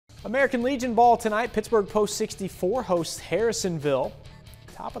American Legion ball tonight. Pittsburg Post 64 hosts Harrisonville.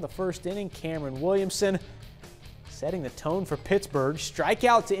 Top of the first inning, Cameron Williamson setting the tone for Pittsburgh.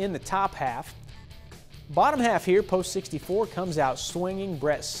 Strikeout to end the top half. Bottom half here, Post 64 comes out swinging.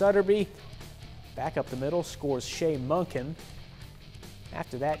 Brett Sutterby back up the middle, scores Shea Munkin.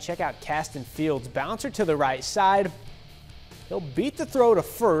 After that, check out Caston Fields. Bouncer to the right side. He'll beat the throw to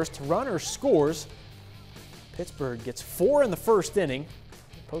first. Runner scores. Pittsburgh gets 4 in the first inning.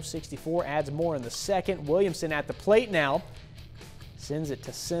 Post 64 adds more in the second. Williamson at the plate now. Sends it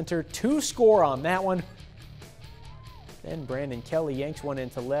to center. 2 score on that one. Then Brandon Kelly yanks one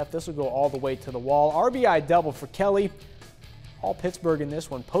into left. This will go all the way to the wall. RBI double for Kelly. All Pittsburgh in this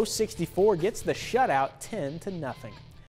one. Post 64 gets the shutout 10-0.